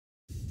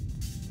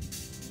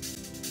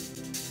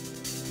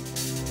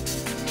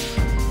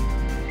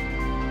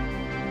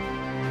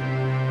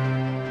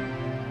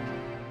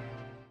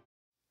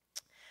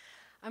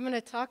I'm going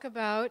to talk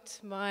about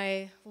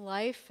my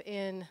life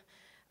in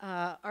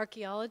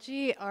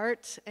archaeology,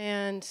 art,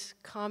 and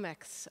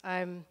comics.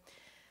 And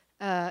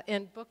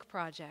book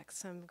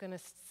projects. I'm going to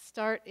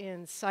start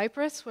in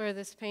Cyprus, where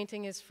this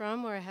painting is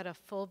from, where I had a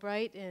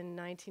Fulbright in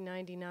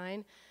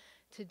 1999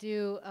 to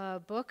do a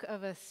book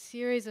of a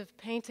series of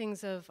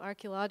paintings of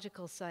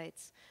archaeological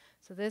sites.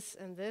 So this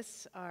and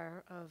this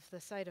are of the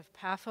site of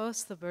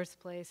Paphos, the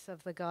birthplace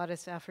of the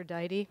goddess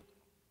Aphrodite.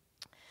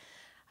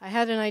 I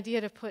had an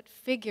idea to put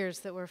figures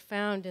that were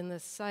found in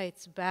the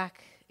sites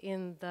back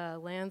in the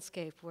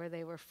landscape where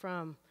they were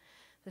from.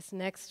 This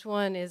next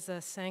one is a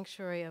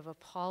sanctuary of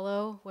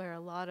Apollo, where a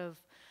lot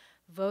of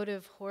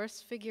votive horse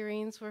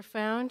figurines were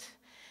found.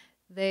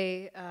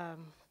 They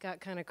got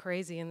kind of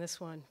crazy in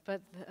this one.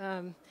 But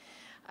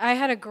I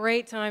had a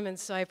great time in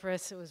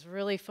Cyprus. It was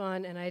really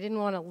fun, and I didn't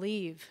want to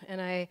leave.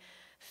 And I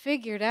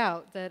figured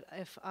out that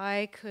if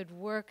I could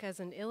work as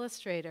an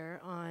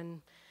illustrator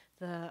on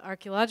the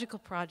archaeological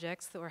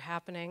projects that were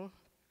happening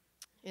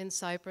in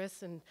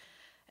Cyprus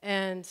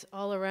and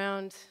all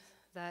around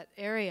that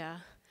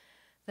area,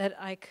 that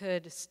I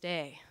could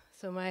stay.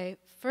 So my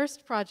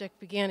first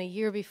project began a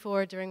year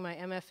before during my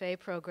MFA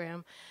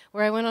program,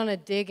 where I went on a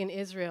dig in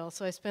Israel.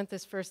 So I spent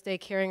this first day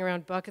carrying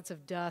around buckets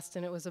of dust,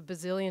 and it was a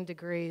bazillion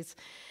degrees.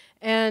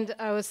 And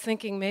I was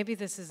thinking, maybe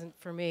this isn't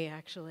for me,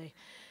 actually.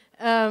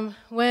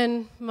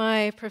 When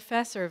my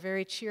professor,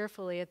 very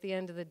cheerfully at the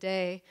end of the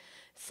day,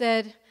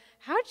 said,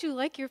 "How'd you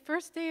like your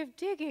first day of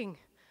digging?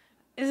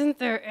 Isn't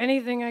there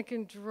anything I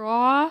can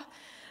draw?"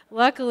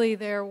 Luckily,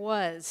 there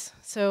was.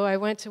 So I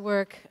went to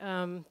work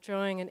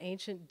drawing an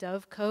ancient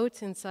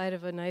dovecote inside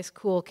of a nice,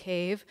 cool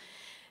cave.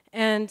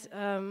 And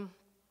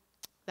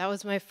that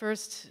was my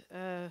first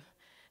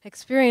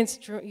experience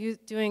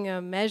doing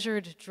a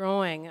measured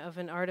drawing of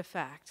an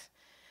artifact.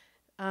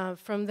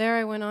 From there,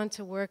 I went on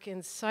to work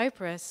in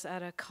Cyprus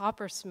at a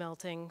copper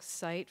smelting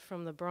site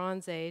from the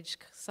Bronze Age.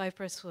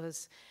 Cyprus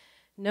was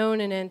known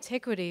in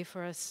antiquity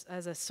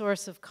as a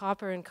source of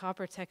copper and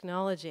copper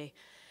technology.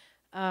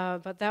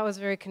 But that was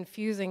very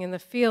confusing in the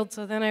field,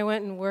 so then I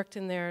went and worked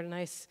in their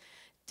nice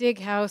dig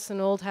house, an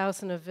old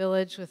house in a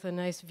village with a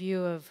nice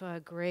view of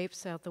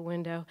grapes out the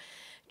window,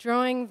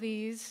 drawing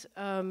these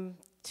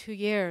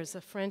tuyères,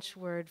 a French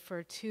word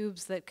for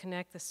tubes that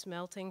connect the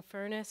smelting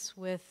furnace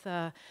with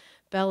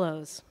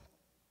bellows.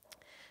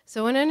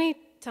 So any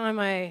time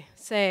I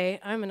say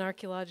I'm an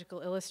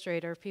archaeological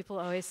illustrator, people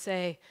always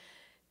say,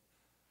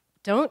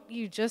 "Don't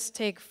you just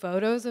take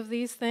photos of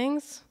these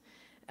things?"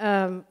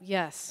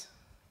 Yes.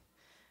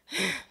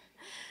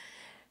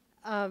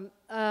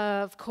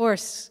 Of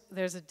course,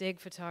 there's a dig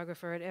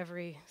photographer at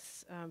every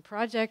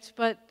project,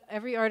 but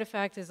every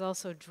artifact is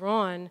also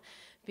drawn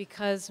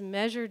because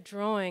measured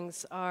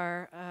drawings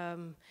are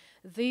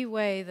the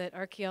way that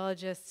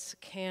archaeologists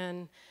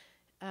can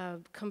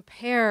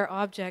compare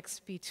objects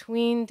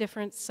between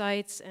different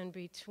sites and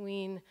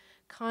between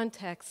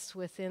contexts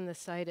within the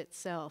site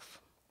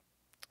itself.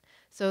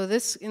 So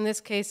in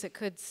this case, it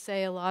could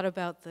say a lot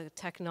about the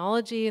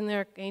technology in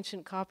their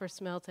ancient copper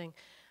smelting.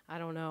 I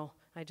don't know,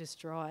 I just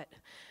draw it.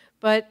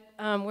 But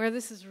where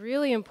this is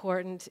really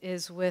important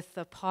is with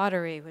the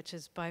pottery, which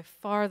is by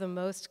far the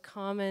most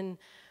common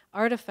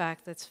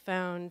artifact that's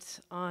found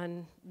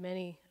on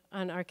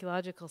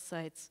archaeological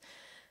sites.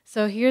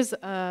 So here's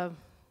an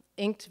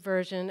inked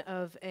version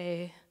of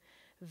a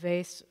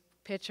vase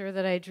picture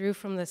that I drew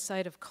from the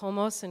site of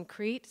Komos in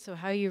Crete. So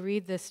how you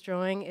read this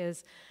drawing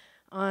is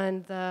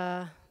on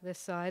this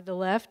side, the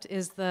left,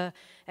 is the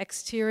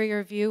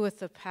exterior view with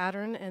the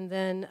pattern, and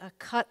then a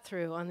cut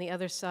through on the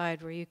other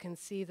side where you can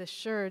see the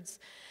sherds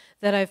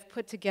that I've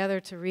put together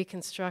to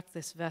reconstruct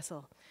this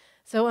vessel.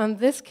 So on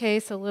this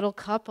case, a little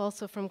cup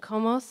also from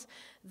Komos,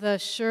 the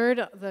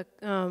sherd, the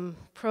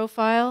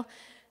profile,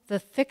 the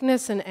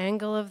thickness and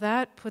angle of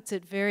that puts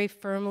it very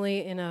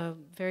firmly in a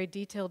very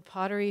detailed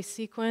pottery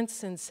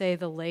sequence in, say,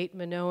 the late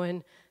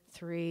Minoan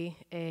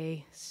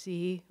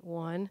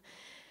 3AC1.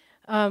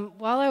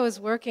 While I was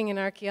working in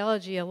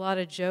archaeology, a lot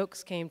of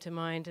jokes came to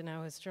mind, and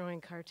I was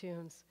drawing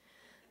cartoons.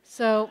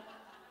 So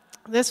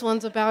this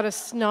one's about a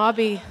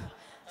snobby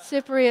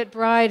Cypriot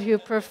bride who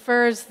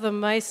prefers the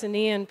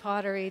Mycenaean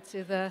pottery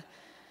to the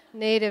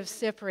native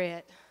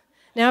Cypriot.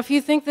 Now, if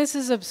you think this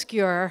is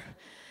obscure,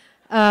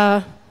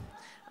 I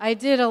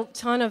did a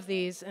ton of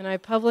these, and I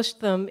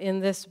published them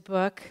in this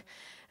book,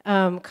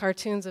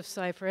 Cartoons of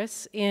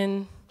Cyprus,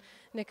 in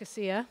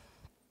Nicosia.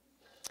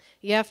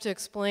 You have to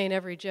explain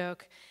every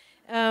joke.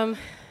 And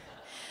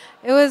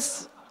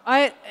this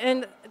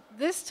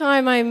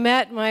time I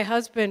met my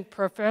husband,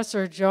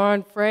 Professor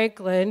John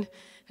Franklin,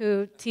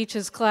 who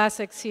teaches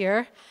classics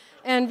here.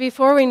 And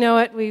before we know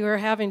it, we were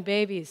having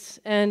babies.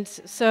 And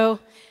so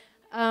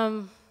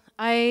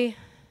I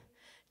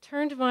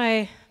turned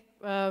my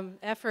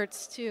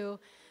efforts to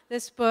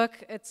this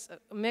book. It's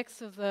a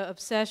mix of the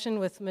obsession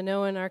with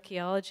Minoan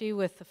archaeology,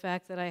 with the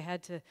fact that I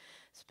had to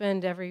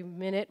spend every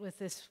minute with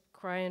this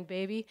crying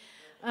baby.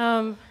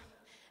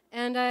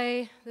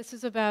 This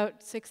is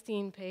about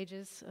 16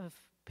 pages of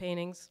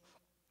paintings.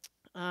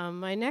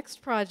 My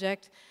next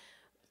project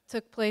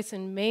took place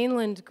in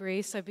mainland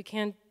Greece, I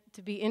began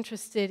to be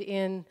interested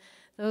in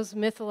those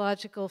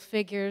mythological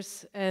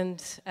figures and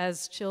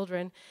as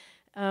children.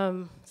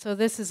 So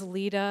this is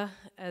Leda,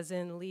 as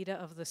in Leda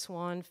of the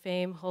Swan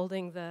fame,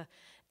 holding the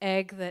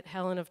egg that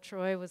Helen of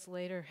Troy was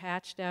later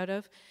hatched out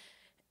of.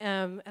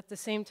 At the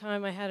same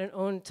time, I had an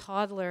own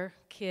toddler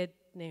kid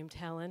named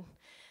Helen.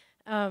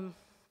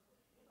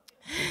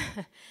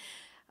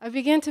 I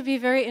began to be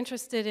very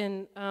interested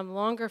in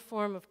longer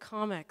form of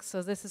comics.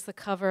 So this is the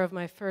cover of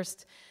my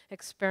first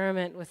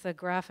experiment with a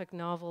graphic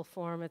novel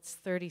form. It's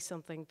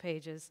 30-something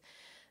pages.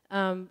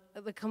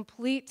 The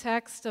complete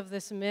text of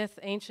this myth,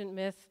 ancient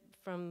myth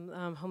from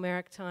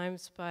Homeric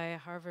times by a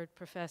Harvard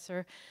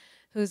professor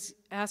who's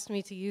asked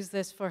me to use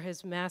this for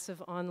his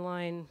massive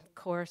online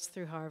course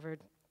through Harvard.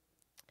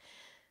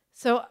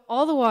 So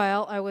all the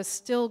while, I was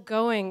still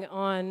going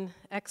on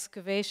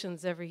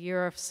excavations every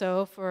year or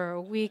so for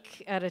a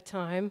week at a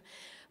time,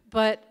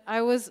 but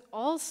I was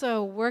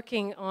also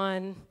working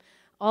on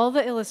all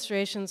the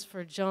illustrations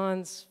for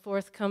John's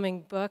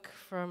forthcoming book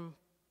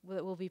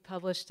that will be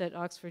published at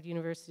Oxford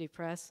University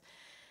Press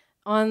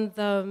on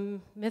the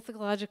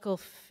mythological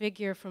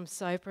figure from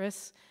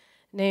Cyprus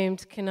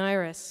named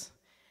Cinyras.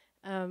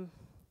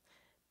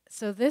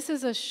 So this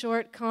is a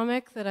short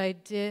comic that I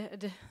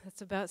did.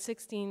 It's about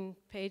 16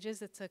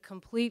 pages. It's a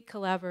complete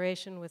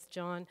collaboration with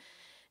John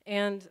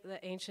and the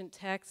ancient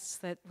texts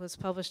that was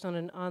published on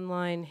an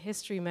online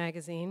history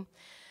magazine.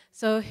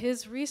 So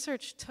his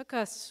research took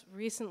us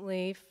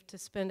recently to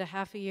spend a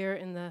half a year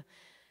in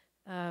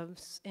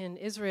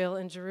Israel,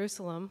 in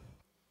Jerusalem,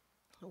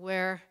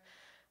 where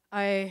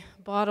I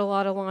bought a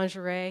lot of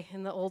lingerie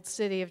in the old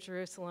city of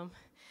Jerusalem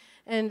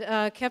and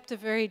kept a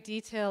very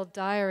detailed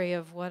diary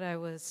of what I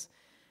was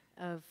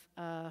of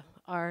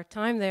our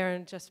time there,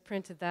 and just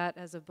printed that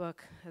as a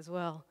book as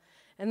well.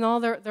 And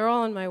they're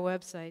all on my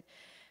website.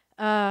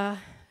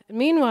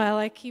 Meanwhile,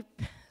 I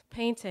keep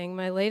painting.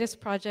 My latest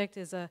project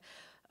is a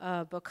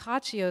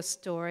Boccaccio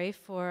story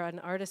for an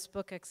artist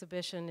book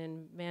exhibition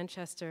in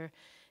Manchester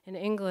in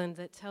England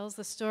that tells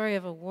the story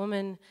of a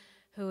woman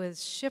who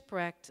is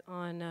shipwrecked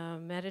on a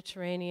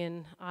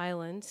Mediterranean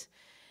island,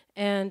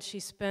 and she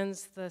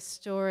spends the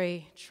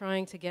story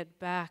trying to get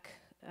back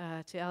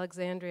to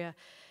Alexandria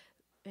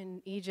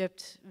in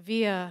Egypt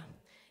via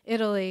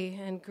Italy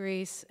and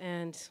Greece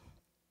and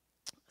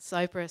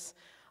Cyprus,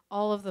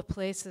 all of the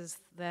places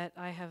that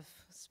I have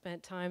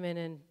spent time in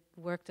and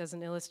worked as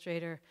an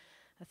illustrator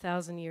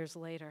 1,000 years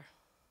later.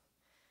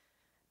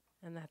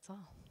 And that's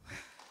all.